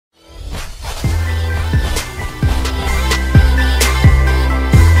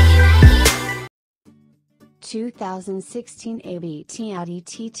2016 ABT Audi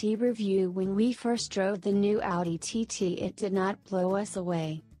TT review. When we first drove the new Audi TT, it did not blow us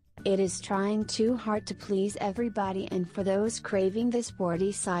away. It is trying too hard to please everybody, and for those craving the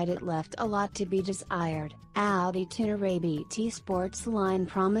sporty side it left a lot to be desired. Audi tuner ABT Sportsline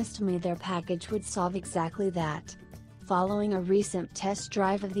promised me their package would solve exactly that. Following a recent test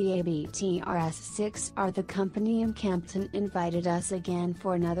drive of the ABT RS6-R, the company in Kempten invited us again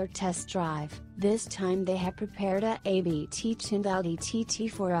for another test drive. This time they have prepared a ABT tuned Audi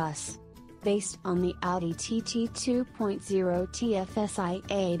TT for us. Based on the Audi TT 2.0,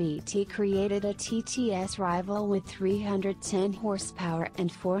 TFSI ABT created a TTS rival with 310 horsepower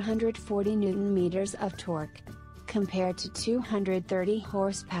and 440 Nm of torque, compared to 230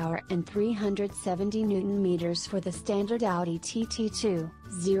 horsepower and 370 Nm for the standard Audi TT 2.0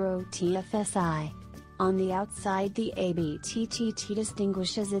 TFSI. On the outside, the ABT TT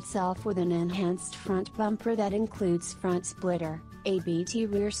distinguishes itself with an enhanced front bumper that includes front splitter, ABT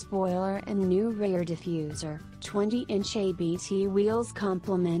rear spoiler and new rear diffuser. 20-inch ABT wheels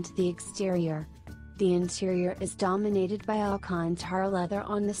complement the exterior. The interior is dominated by Alcantara leather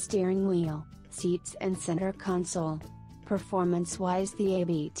on the steering wheel, seats and center console. Performance-wise, the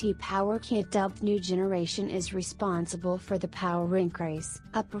ABT Power Kit, dubbed New Generation, is responsible for the power increase.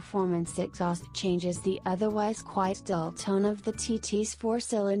 A performance exhaust changes the otherwise quite dull tone of the TT's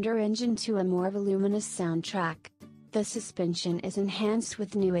 4-cylinder engine to a more voluminous soundtrack. The suspension is enhanced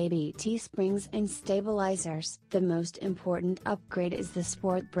with new ABT springs and stabilizers. The most important upgrade is the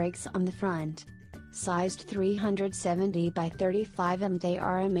sport brakes on the front. Sized 370 by 35 mm, they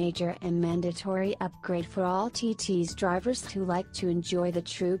are a major and mandatory upgrade for all TT's drivers who like to enjoy the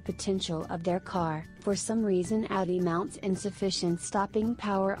true potential of their car. For some reason, Audi mounts insufficient stopping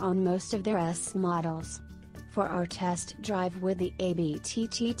power on most of their S models. For our test drive with the ABT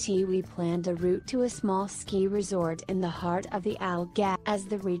TT, we planned a route to a small ski resort in the heart of the Algarve, as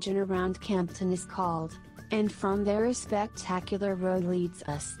the region around Kempten is called, and from there a spectacular road leads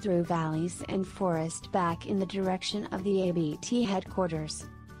us through valleys and forest back in the direction of the ABT headquarters.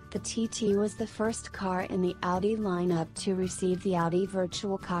 The TT was the first car in the Audi lineup to receive the Audi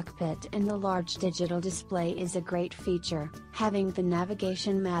Virtual Cockpit, and the large digital display is a great feature. Having the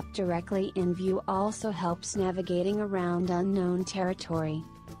navigation map directly in view also helps navigating around unknown territory.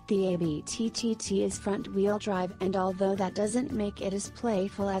 The ABT TT is front-wheel drive, and although that doesn't make it as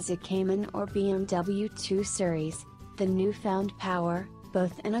playful as a Cayman or BMW 2 Series, the newfound power,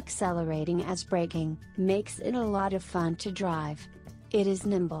 both in accelerating as braking, makes it a lot of fun to drive. It is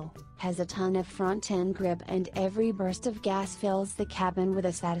nimble, has a ton of front-end grip, and every burst of gas fills the cabin with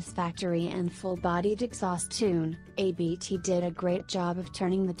a satisfactory and full-bodied exhaust tune. ABT did a great job of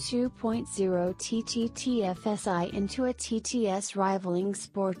turning the 2.0 TT TFSI into a TTS rivaling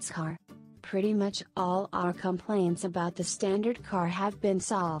sports car. Pretty much all our complaints about the standard car have been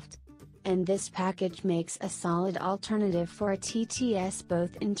solved, and this package makes a solid alternative for a TTS,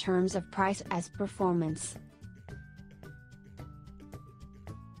 both in terms of price as performance.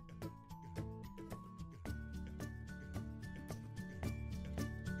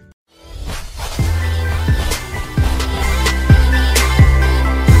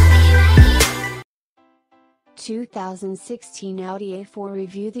 The 2016 Audi A4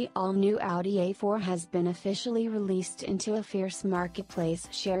 review. The all-new Audi A4 has been officially released into a fierce marketplace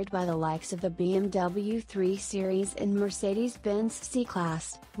shared by the likes of the BMW 3 Series and Mercedes-Benz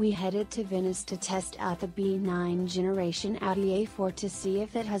C-Class. We headed to Venice to test out the B9 generation Audi A4 to see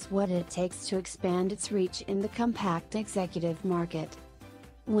if it has what it takes to expand its reach in the compact executive market.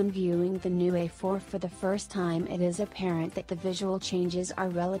 When viewing the new A4 for the first time, it is apparent that the visual changes are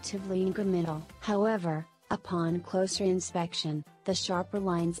relatively incremental. However, upon closer inspection, the sharper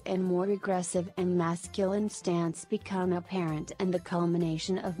lines and more aggressive and masculine stance become apparent, and the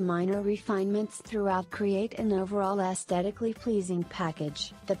culmination of minor refinements throughout create an overall aesthetically pleasing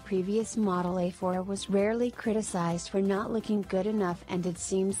package. The previous model A4 was rarely criticized for not looking good enough, and it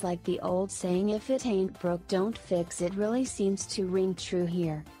seems like the old saying, "If it ain't broke, don't fix it," really seems to ring true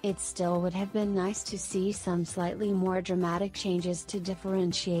here. It still would have been nice to see some slightly more dramatic changes to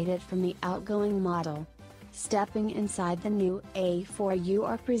differentiate it from the outgoing model. Stepping inside the new A4, you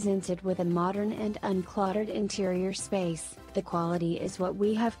are presented with a modern and uncluttered interior space. The quality is what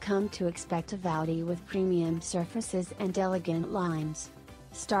we have come to expect of Audi, with premium surfaces and elegant lines.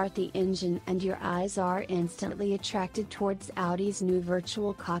 Start the engine and your eyes are instantly attracted towards Audi's new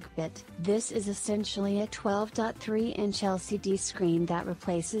virtual cockpit. This is essentially a 12.3-inch LCD screen that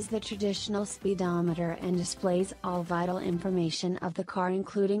replaces the traditional speedometer and displays all vital information of the car,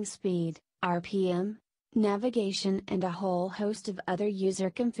 including speed, RPM, navigation, and a whole host of other user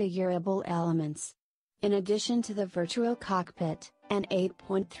configurable elements. In addition to the virtual cockpit, an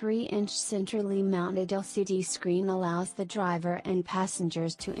 8.3-inch centrally mounted LCD screen allows the driver and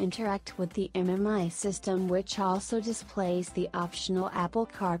passengers to interact with the MMI system, which also displays the optional Apple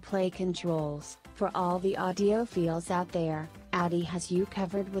CarPlay controls. For all the audiophiles out there, Audi has you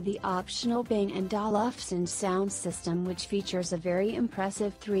covered with the optional Bang & Olufsen sound system, which features a very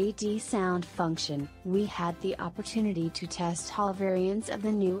impressive 3D sound function. We had the opportunity to test all variants of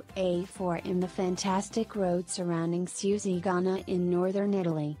the new A4 in the fantastic road surrounding Susegana in northern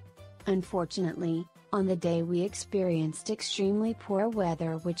Italy. Unfortunately, on the day we experienced extremely poor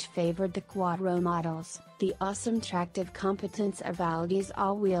weather which favored the Quattro models. The awesome tractive competence of Audi's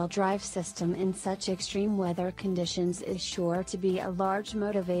all-wheel drive system in such extreme weather conditions is sure to be a large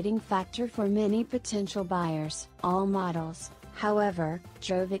motivating factor for many potential buyers. All models, however,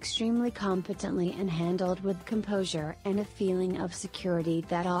 drove extremely competently and handled with composure and a feeling of security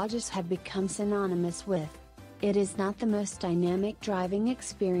that Audis have become synonymous with. It is not the most dynamic driving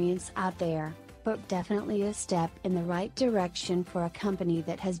experience out there, but definitely a step in the right direction for a company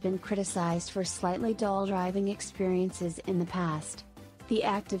that has been criticized for slightly dull driving experiences in the past. The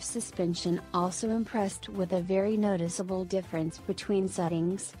active suspension also impressed with a very noticeable difference between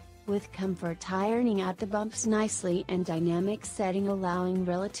settings, with comfort ironing out the bumps nicely and dynamic setting allowing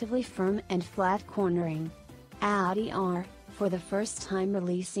relatively firm and flat cornering. Audi R, for the first time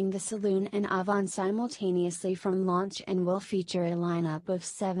releasing the Saloon and Avant simultaneously from launch, and will feature a lineup of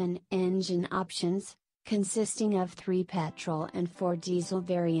 7 engine options, consisting of 3 petrol and 4 diesel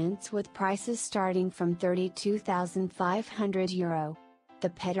variants with prices starting from €32,500. The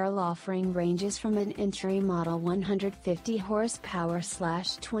petrol offering ranges from an entry model 150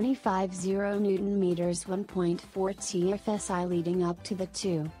 horsepower/25 Nm 1.4 TFSI leading up to the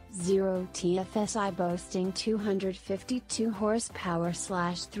 2.0 TFSI boasting 252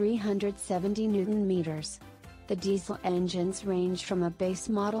 horsepower/370 Nm. The diesel engines range from a base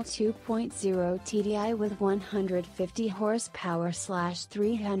model 2.0 TDI with 150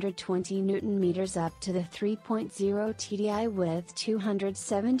 horsepower/320 Nm up to the 3.0 TDI with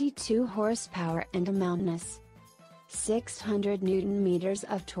 272 horsepower and a mountainous 600 Nm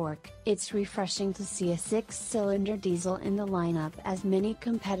of torque. It's refreshing to see a 6-cylinder diesel in the lineup, as many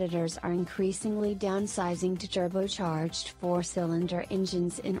competitors are increasingly downsizing to turbocharged 4-cylinder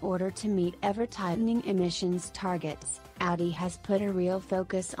engines in order to meet ever-tightening emissions targets. Audi has put a real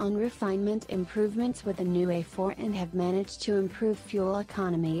focus on refinement improvements with the new A4 and have managed to improve fuel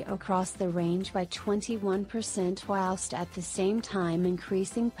economy across the range by 21% whilst at the same time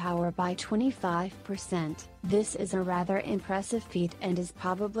increasing power by 25%. This is a rather impressive feat and is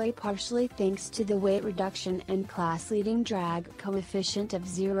probably partially thanks to the weight reduction and class-leading drag coefficient of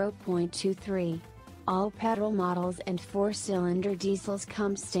 0.23. All petrol models and 4-cylinder diesels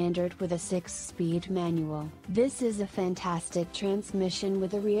come standard with a 6-speed manual. This is a fantastic transmission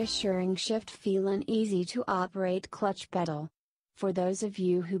with a reassuring shift feel and easy to operate clutch pedal. For those of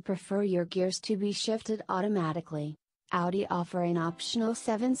you who prefer your gears to be shifted automatically, Audi offer an optional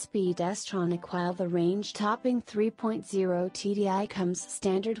 7-speed S-tronic, while the range-topping 3.0 TDI comes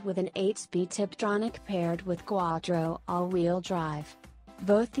standard with an 8-speed Tiptronic paired with Quattro all-wheel drive.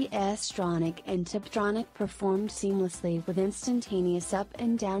 Both the S-tronic and Tiptronic performed seamlessly with instantaneous up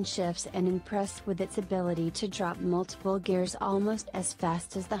and down shifts and impressed with its ability to drop multiple gears almost as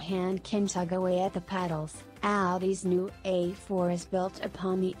fast as the hand can tug away at the pedals. Audi's new A4 is built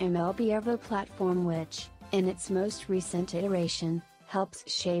upon the MLB Evo platform, which, in its most recent iteration, helps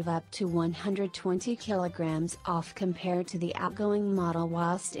shave up to 120 kilograms off compared to the outgoing model,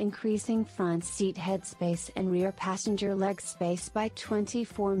 whilst increasing front seat headspace and rear passenger leg space by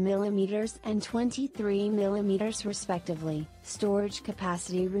 24 mm and 23 mm respectively. Storage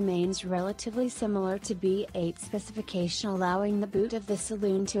capacity remains relatively similar to B8 specification, allowing the boot of the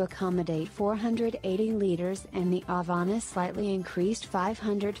Saloon to accommodate 480 liters and the Avant a slightly increased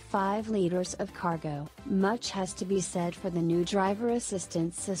 505 liters of cargo. Much has to be said for the new driver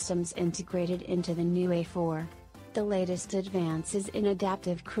assistance systems integrated into the new A4. The latest advances in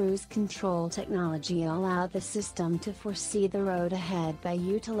adaptive cruise control technology allow the system to foresee the road ahead by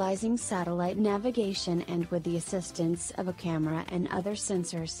utilizing satellite navigation and, with the assistance of a camera and other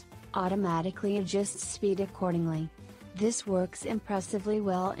sensors, automatically adjust speed accordingly. This works impressively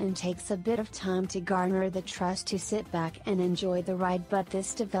well and takes a bit of time to garner the trust to sit back and enjoy the ride, but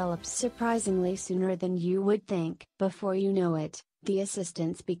this develops surprisingly sooner than you would think. Before you know it, the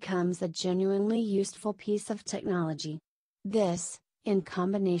assistance becomes a genuinely useful piece of technology. This, in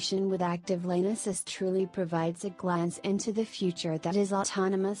combination with active lane assist, truly provides a glance into the future that is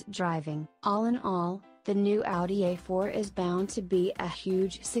autonomous driving. All in all, The new Audi A4 is bound to be a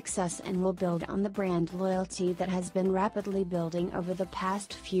huge success and will build on the brand loyalty that has been rapidly building over the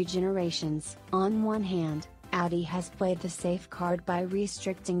past few generations. On one hand, Audi has played the safe card by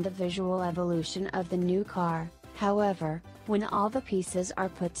restricting the visual evolution of the new car. However, when all the pieces are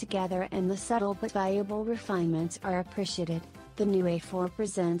put together and the subtle but valuable refinements are appreciated, the new A4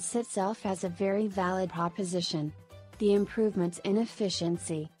 presents itself as a very valid proposition. The improvements in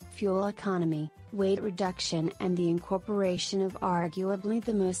efficiency, fuel economy, weight reduction and the incorporation of arguably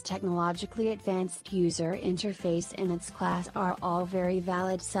the most technologically advanced user interface in its class are all very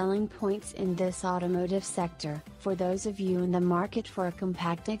valid selling points in this automotive sector. For those of you in the market for a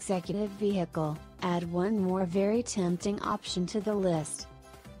compact executive vehicle, add one more very tempting option to the list.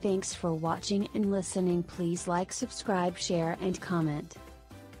 Thanks for watching and listening. Please like, subscribe, share and comment.